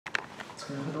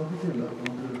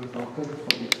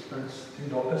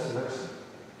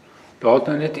Daar het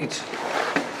nou net iets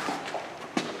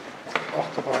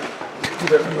achterbij. Die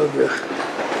weg en weg.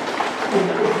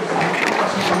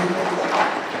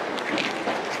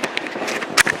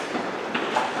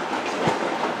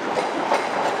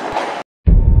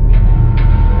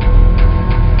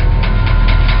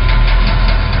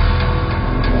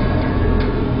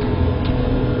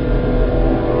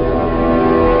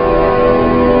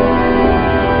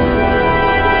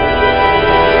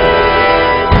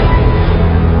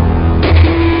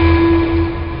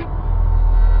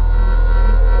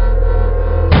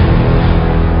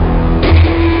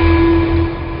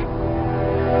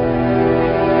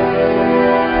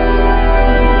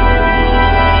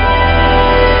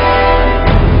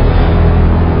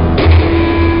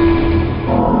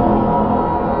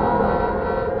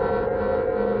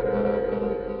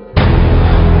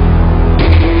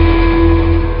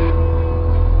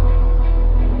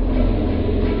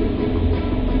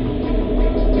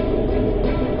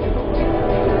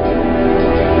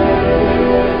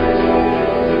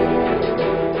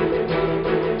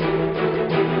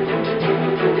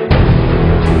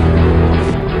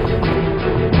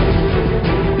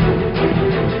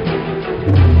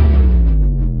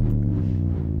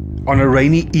 On a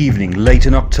rainy evening late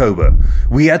in October,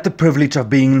 we had the privilege of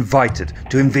being invited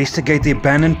to investigate the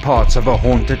abandoned parts of a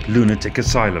haunted lunatic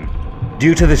asylum.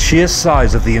 Due to the sheer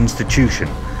size of the institution,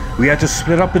 we had to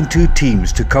split up in 2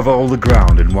 teams to cover all the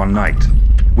ground in one night.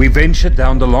 We ventured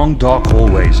down the long dark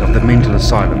hallways of the mental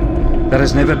asylum that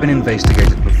has never been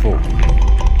investigated before.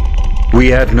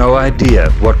 We had no idea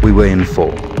what we were in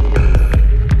for.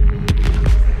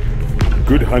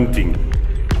 Good hunting.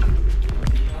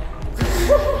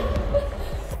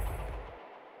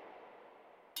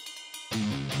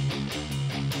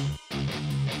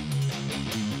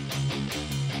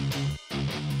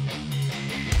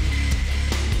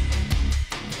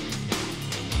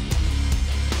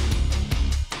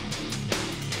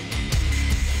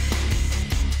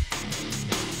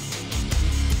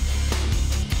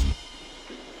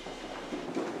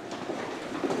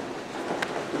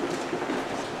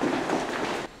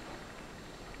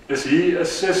 Is hier 'n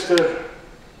suster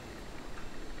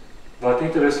wat nie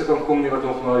toeriste kan kom nie, wat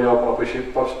nog na jou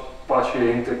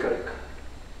pasiënte kyk.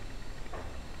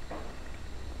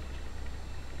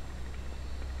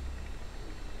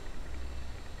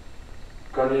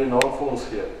 Kan jy 'n naam vir ons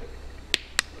gee?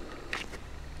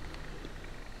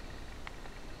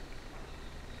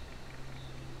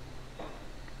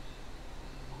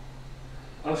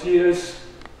 As jy is,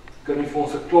 kan jy vir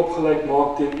ons 'n klopgeluid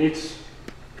maak teen iets.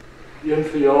 1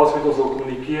 vir ja as met ons wil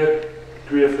kommunikeer,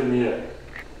 2 vir nee.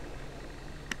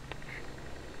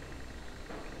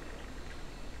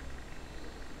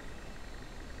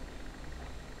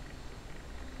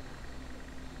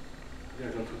 Ja,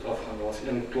 dan moet afgaan, daar was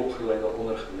 1 klopgeluid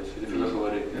daaronder gewees, het jy hulle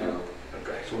gehoor het? Ja. Ok,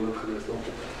 so loop gewees dan.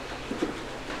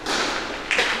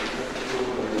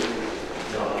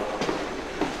 Ja.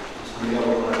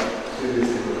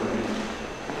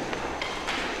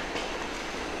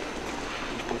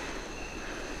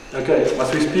 Okay,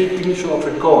 as we speak English or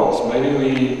Afrikaans, maybe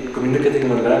we communicating in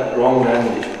the wrong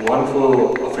language. 1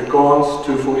 for Afrikaans,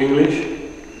 2 for English.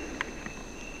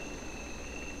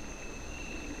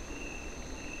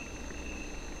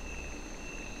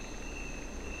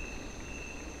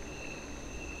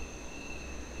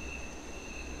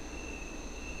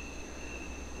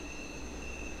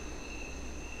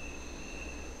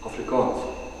 Afrikaans.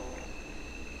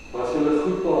 Was julle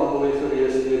goed behandel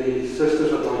gewees deur die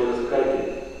susters wat na julle gekyk het?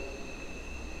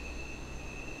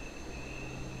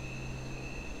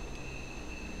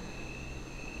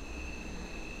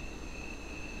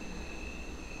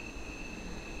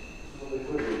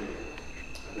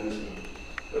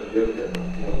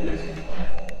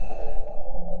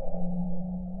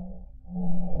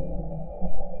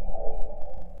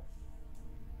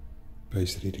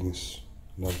 Base reading is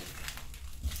none.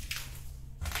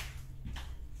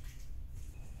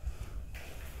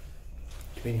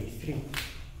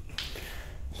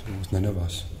 Zoals het nou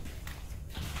was.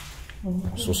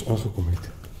 Zoals aangekom het.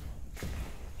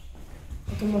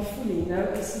 Wat om maar voel,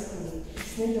 nou is het niet. Het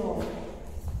is niet daar.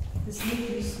 Het is niet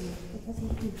rustig. Het was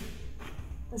niet goed.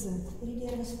 Wat is het? Die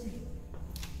keer was het goed.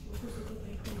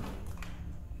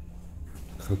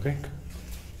 Ga kijken.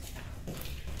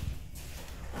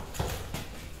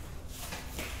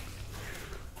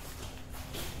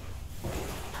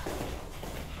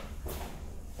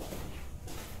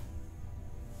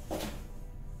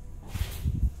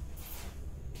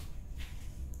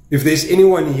 If there's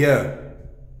anyone here,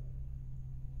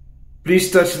 Please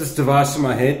touch this device on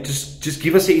my head. Just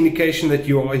give us an indication that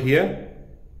you are here.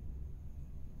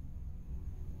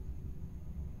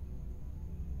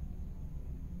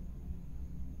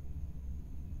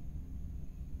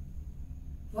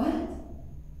 Wat?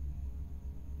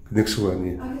 Niks gehoor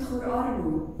nie. Ek het gehoor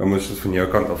Arno. Dan moes dit van jou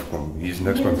kant af kom. Hier is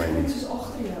niks by my nie. Dit is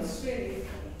agter jou.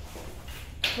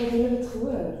 Wat het dit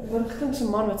gehoor? Ek het gedink so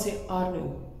 'n man wat sê Arno.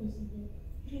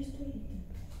 Hier is dit.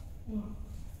 Ja.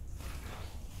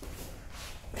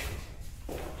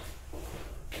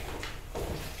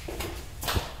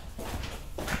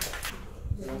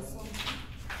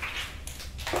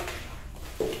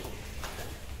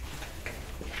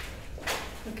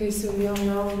 Okay, so we are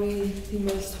now the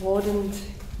most hardened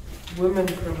women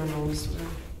criminals were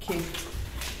kept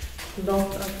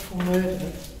locked up for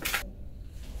murder.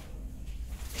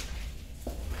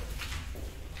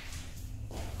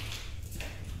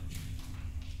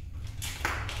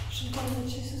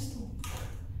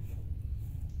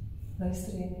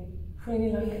 Luister jy nie? Voel jy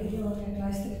nie like it? Ja, ek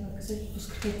luister ek is net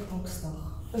beskryf angstig.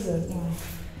 Is it? Ja.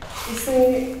 Is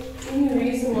there any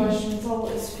reason why Chantal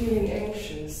is feeling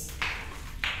anxious?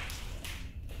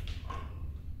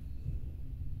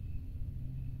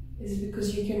 Is it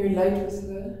because you can relate with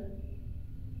her?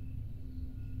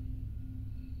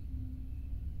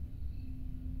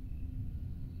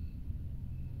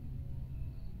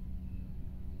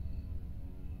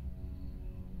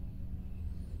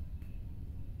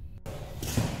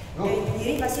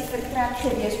 Hierdie was die vertrek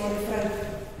gewees waar die vrou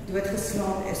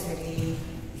doodgeslaan is met die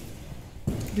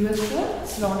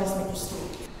Doodgeslaan is met pistool.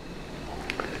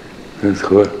 Dit is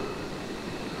goed.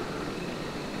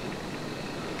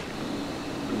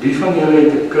 Wie van julle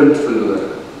het 'n kind verloor?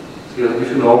 As jy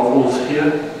die naam vir ons gee?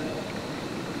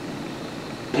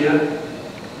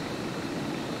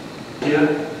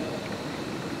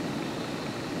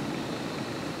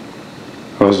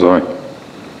 Wat is daai?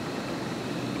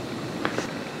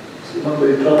 Iemand by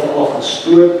die trap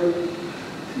afgestoot,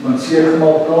 iemand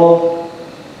seergemaak daar.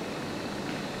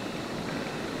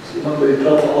 Iemand by die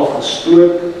trap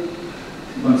afgestoot,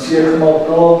 iemand seergemaak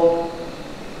daar.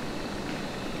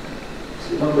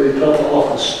 Iemand by die trap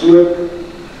afgestoot,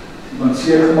 iemand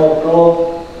seergemaak daar.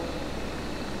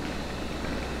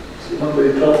 Iemand by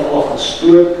die trap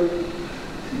afgestoot,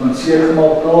 iemand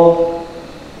seergemaak daar.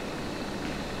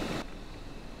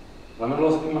 Wanneer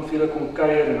ons iemand vir julle kom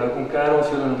kuier en nou kom kuier ons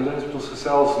julle en julle is met ons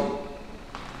gesels nie.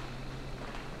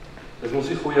 Dis mos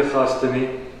nie goeie gaste nie.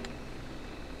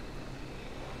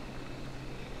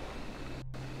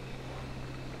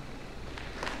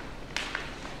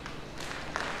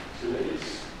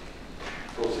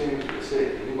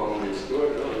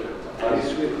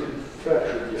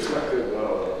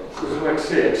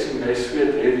 Ek sien hy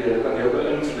sweet heavy, hy kan jou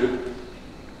beïnvloed.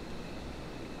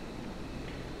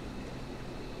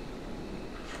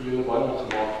 Voel julle baie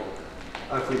ongemaklik?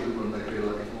 Ek voel dit met my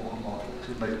relatief ongemaklik. So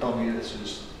my tongue is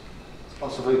soos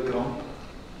asof hy kramp.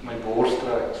 My bors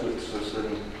trek soos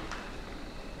in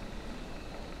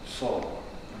Saal.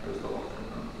 Ek is daar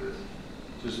agteraan gewees.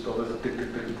 Soos dat is 'n tik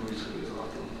boeis gewees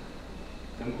agteraan.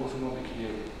 Dink ons nog 'n bietjie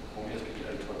om eers 'n bietjie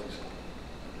uit wat is.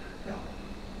 Ja.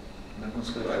 Dan ons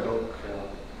skryf uit ook. Ja.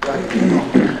 Ja,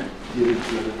 hier is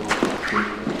dit ook.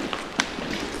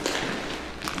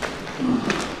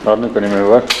 Arno, kan jy my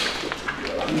hoor?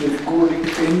 Hier kom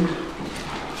ek in.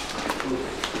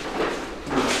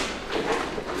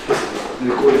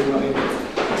 Hier kom ek nou in.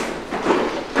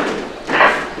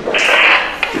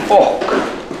 Fuck!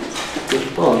 Dis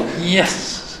bang. Yes!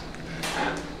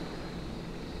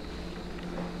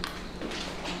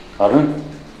 Arno,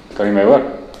 kan jy my hoor?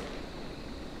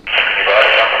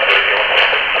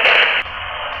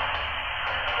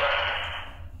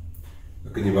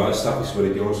 Ek kan nie baie stappies wat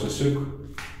het jy ons gesoek.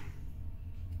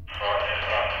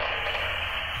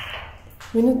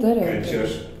 Minute Okay,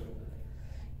 cheers.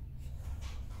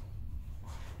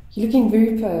 You're looking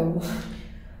very pale.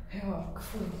 Ja, ek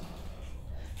voel.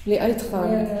 Wil jy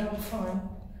uitgaan? Yeah, I'm fine.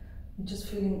 I'm just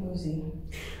feeling woozy.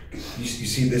 You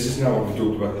see, this is now what we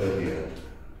talked about earlier.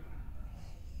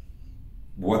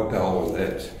 What the hell was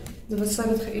that? Dit was sy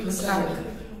wat geëxtract.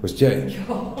 Was Jay?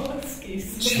 Ja,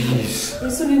 excuse. Jeez.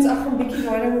 Dis so net ek gaan 'n bietjie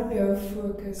verder op jou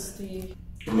fokus die.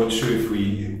 I'm not sure if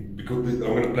because I'm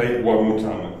going to play it one more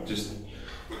time.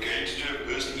 We're going to do a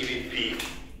burst EVP.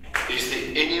 Is there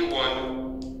anyone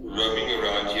roaming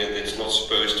around here that's not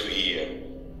supposed to be here?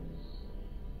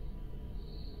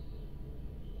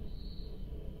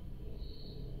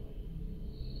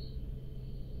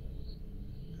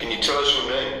 Can you tell us your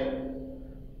name?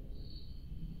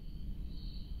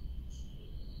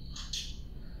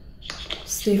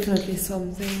 It's definitely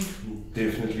something.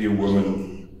 Definitely a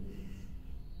woman.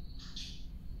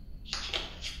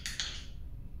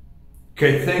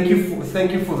 Okay, thank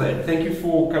you for that. Thank you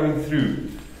for coming through.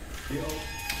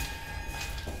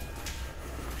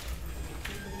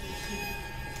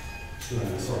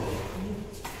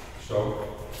 So,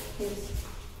 Yes.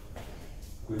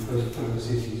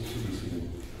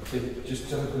 just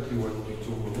tell us quickly what you're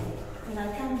talking about. When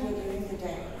I come here during the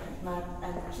day, my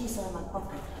keys are in my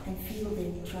pocket. I can feel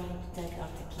them trying to take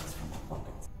out the keys from my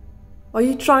pocket. Are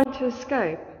you trying to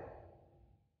escape?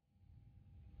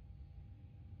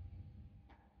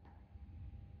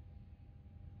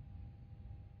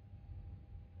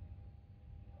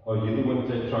 Oh, you're the one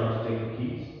that trying to take the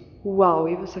keys? Wow,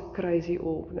 he was a crazy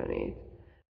orb, nou net.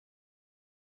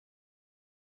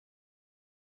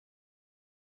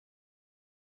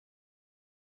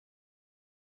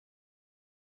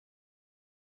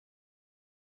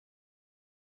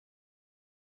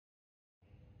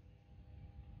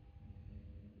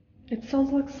 It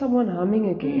sounds like someone humming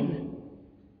again.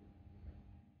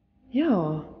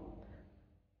 Yeah.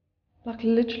 Like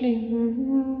literally.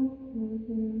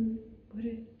 What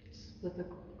is that?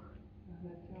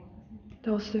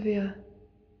 Daar is ze weer.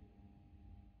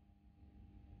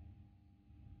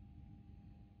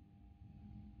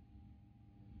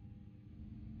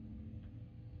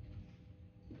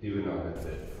 Even now, that's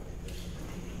it.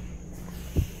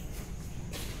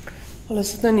 Al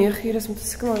is dit nou 9 uur, dus moet ek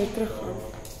seker maar weer terug gaan.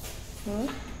 Huh?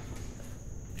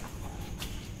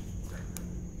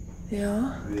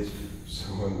 Ja. There's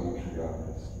someone walking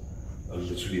down. I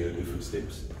literally heard the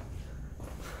footsteps.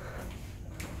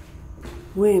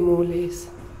 Way more less.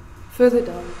 Further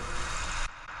down.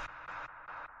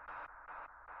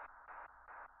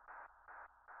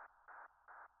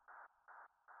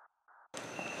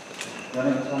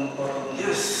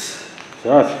 Yes.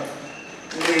 Wat?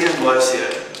 Here's what's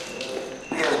here.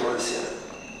 Here's what's here.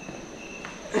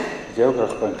 Is jy ook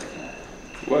rugpunt?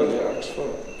 Well, yeah, it's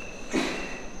fine.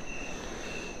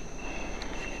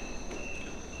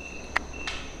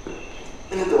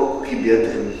 En het ook nie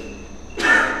beter nie.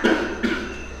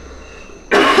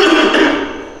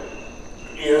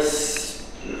 Yes.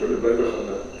 Jy gaan dit bybe gaan,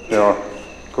 hè? Ja,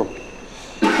 kom.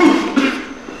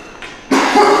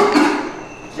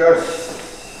 Yes.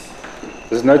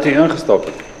 Dis nou toe ingestap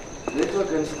het. Net wat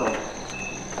instap.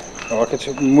 Nou, ek het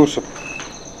so moers op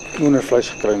hoendervleis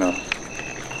gekry nou.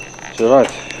 So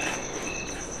right.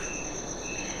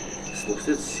 Is nog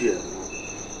steeds seer.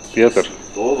 Beter.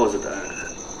 Waar was dit erg?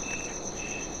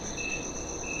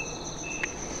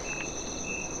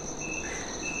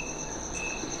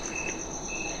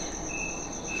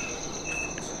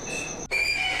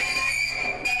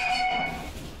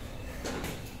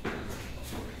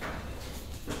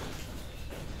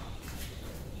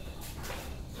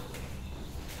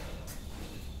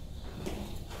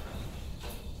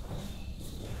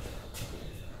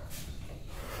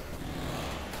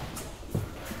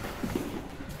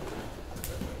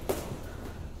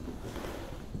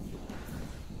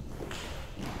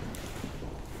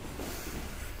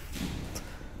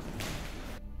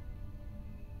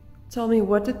 Tell me,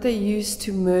 what did they use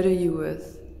to murder you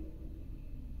with?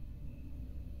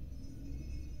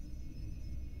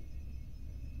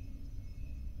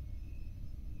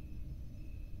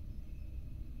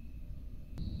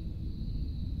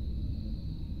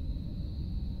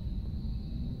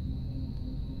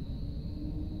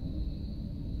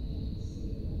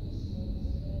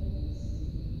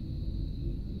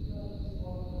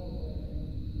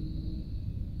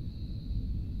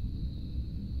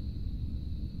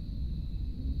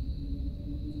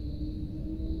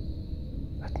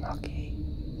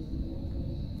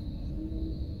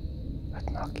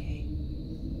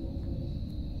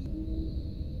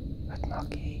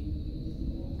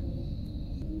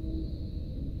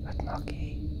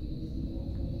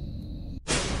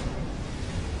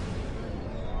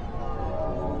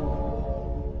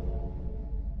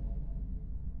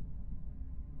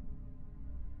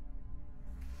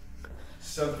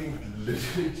 Something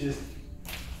literally just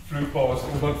flew past,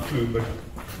 or not flew, but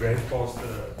ran past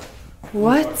the...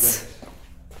 What?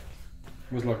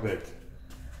 It was like that.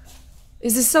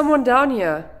 Is there someone down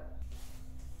here?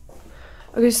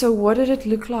 Okay, so what did it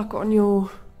look like on your...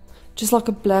 Just like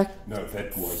a black... No,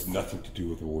 that was nothing to do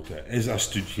with the water. As I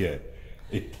stood here,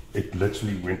 it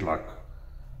literally went like...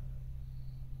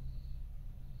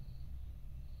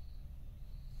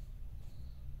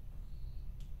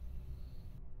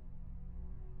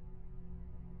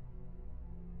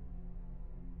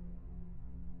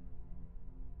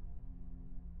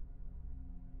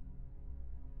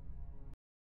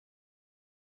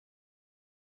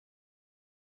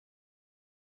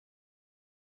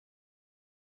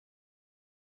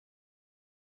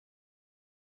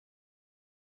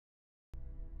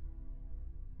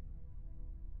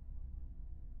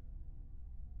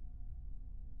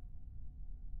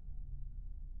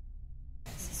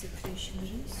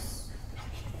 stationaries.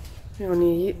 Ja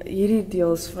nee, hierdie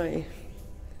deel is vry.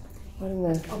 Waarom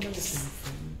nou? Almal is in.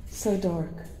 So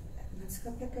dark.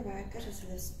 Maatskaplike werkers as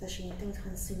hulle pasiënte moet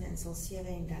gaan sien en sal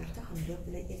 37 en loop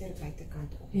hulle eerder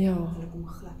buitekant op. Ja. Hulle kom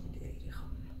glad nie deur hierdie gang.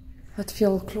 Wat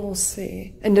veel klos sê.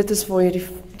 En dit is waar jy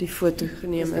die foto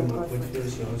geneem het. En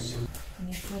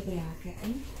jy voel by die hekke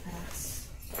in, regs.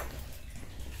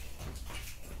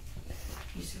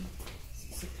 Hier is een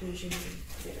seclusion in die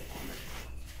tweede kamer.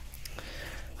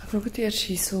 Ek wil dit eers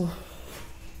hierso.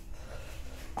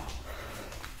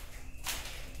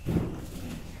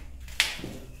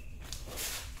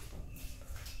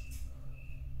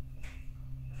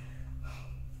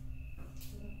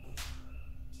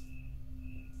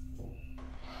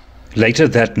 Later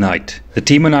that night, the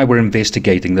team and I were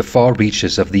investigating the far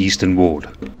reaches of the Eastern Ward.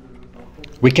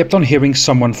 We kept on hearing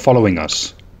someone following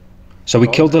us, so we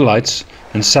killed the lights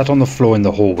and sat on the floor in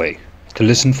the hallway to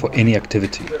listen for any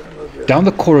activity. Down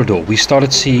the corridor, we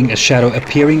started seeing a shadow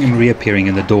appearing and reappearing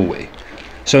in the doorway,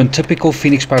 so in typical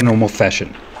Phoenix Paranormal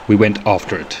fashion, we went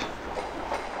after it.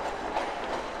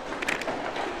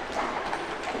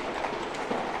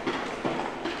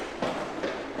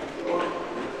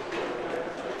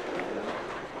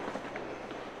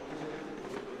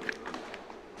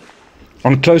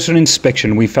 On closer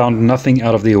inspection, we found nothing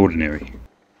out of the ordinary.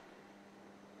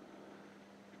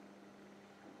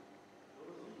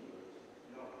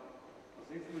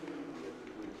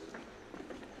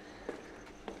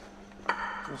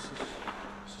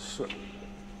 So.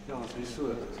 Ja, dit is so.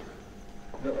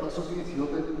 Ja, asof jy iets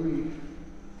heeltyd in die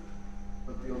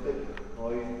wat heeltyd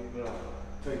daai ja,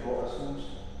 kyk waar is ons?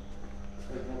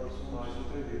 Kyk waar is ons? Daai so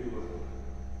tree hierdie oor.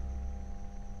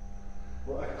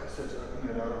 Waar ek gesit het in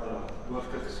die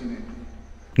hoofde gesien het.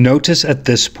 Notice at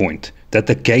this point that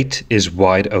the gate is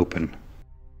wide open.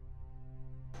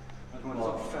 Ek moet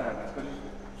so ver, ek kan nie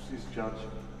presies judge.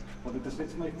 Want dit is net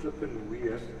vir my flippin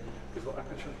weird. Dis wat ek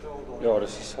kan vertel daar. Ja,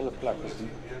 dis dieselfde plek as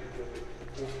die.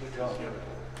 Ja.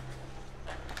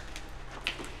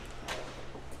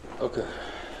 Okay.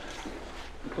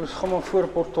 Ons gaan maar voor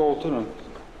portaal toe dan.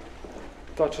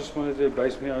 Touch ons maar net weer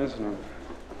bys my ouens en dan.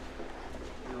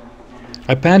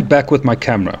 I panned back with my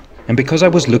camera, and because I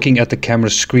was looking at the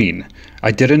camera screen,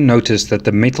 I didn't notice that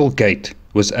the metal gate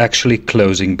was actually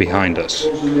closing behind us.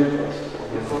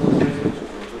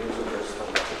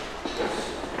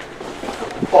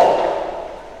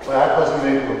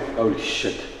 Holy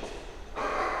shit.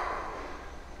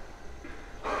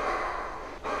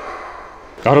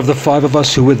 Out of the 5 of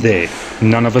us who were there,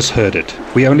 none of us heard it.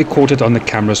 We only caught it on the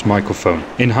camera's microphone.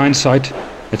 In hindsight,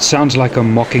 it sounds like a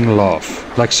mocking laugh,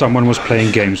 like someone was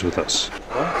playing games with us.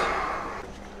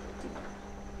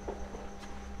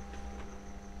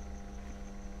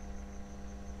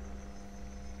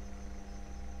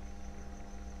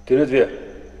 Doen dit weer.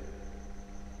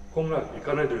 Kom nou, jy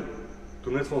kan dit doen.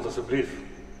 Doen dit vir ons asseblief.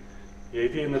 Jy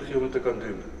het die energie om dit te kan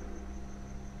doen.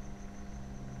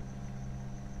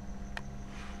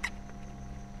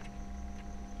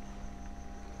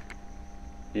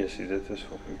 Yes, dit is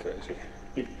fucking crazy.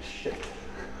 Shit.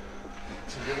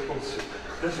 Dis wat ons soek.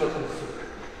 Dis wat ons soek.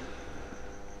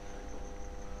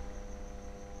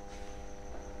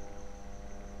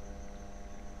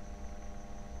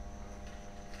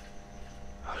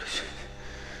 Holy shit.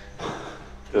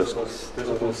 Dis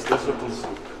wat ons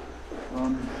soek.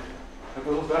 Ek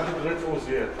wil ons weggedoen het vir ons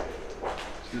weer.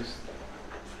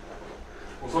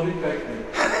 Ons sal nie kyk nie.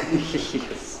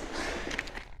 Yes.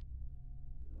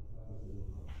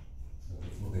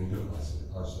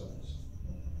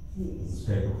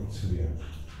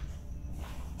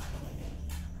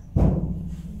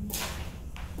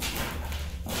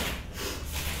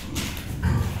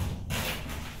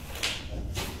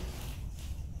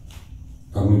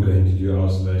 I'm going to do an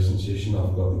isolation session.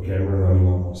 I've got the camera running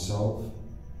on myself.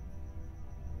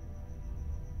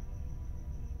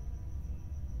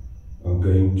 I'm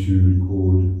going to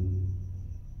record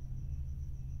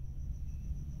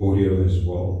audio as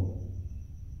well.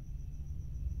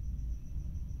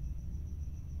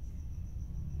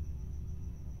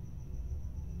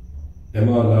 Am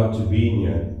I allowed to be in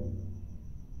here?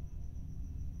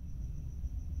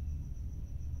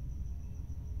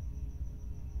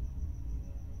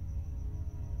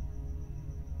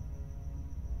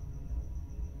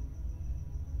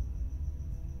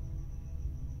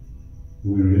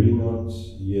 We're really not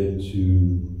here to...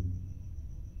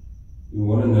 We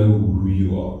want to know who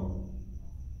you are.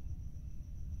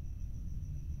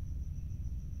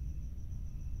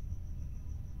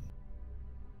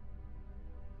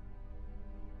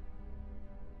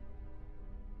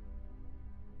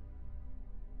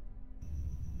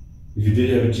 If you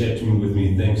did have a chat with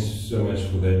me, thanks so much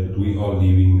for that, but we are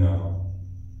leaving now.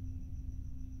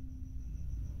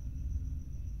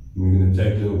 We're going to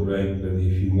take a little break, but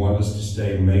if you want us to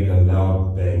stay, make a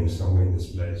loud bang somewhere in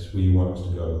this place where you want us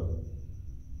to go.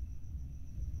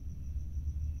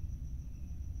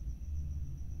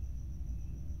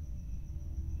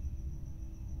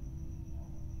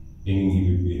 Any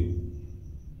would be.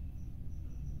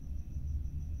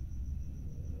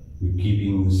 We're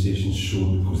keeping the session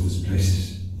short because this place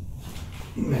is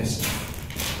massive.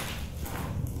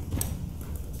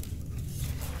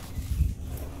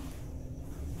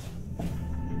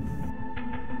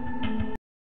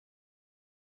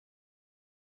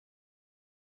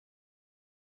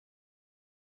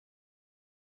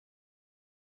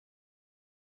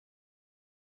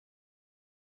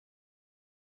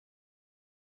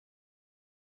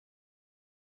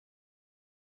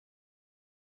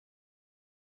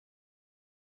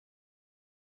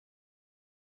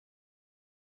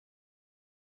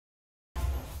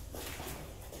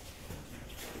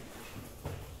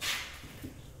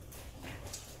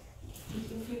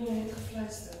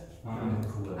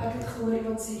 Ek het gehoor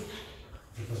iemand sê.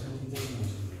 Dit was net nie tussen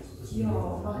ons geweest. Ja,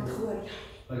 maar ek het gehoor.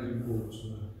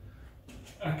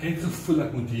 Ek het gevoel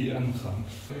ek moet hier ingaan.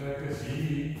 Ek is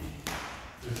hier.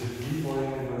 Dis hier waar jy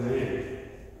moet lê.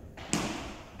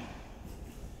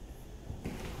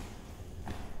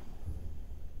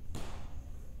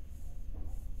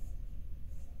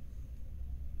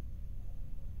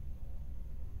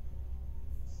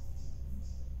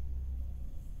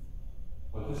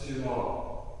 Wat is hier nou?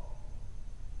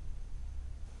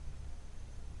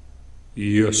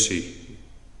 Jussie.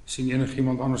 Sien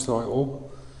enigiemand anders daai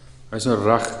op? Hy's nou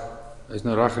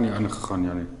reg in die ingegaan,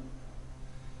 Janie.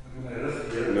 Ek moet my rug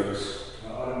gee. Niks.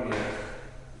 My arm hier.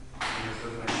 Dis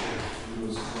wat my sê.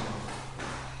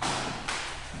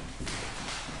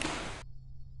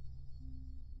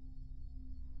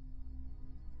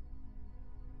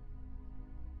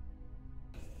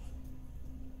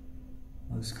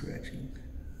 No scratching.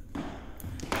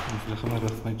 Ek gaan my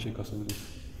rug vir my check asseblief.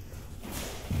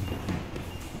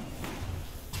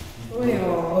 Oh ja,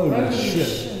 Holy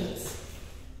shit.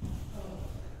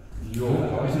 Jo,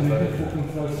 as jy net fucking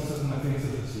vrou sit in my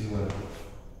venster te sien hoor.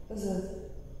 Is dit?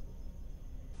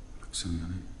 Ek sien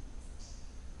Janie.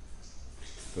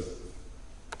 But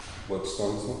what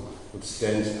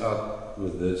stands out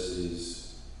with this is,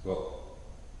 well,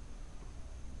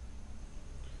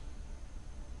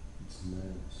 it's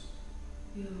nails.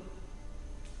 Ja.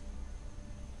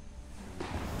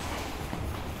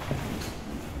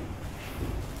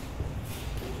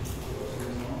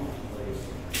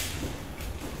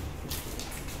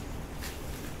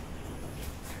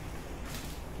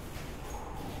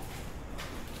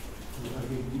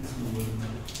 Ek het iets gehoor.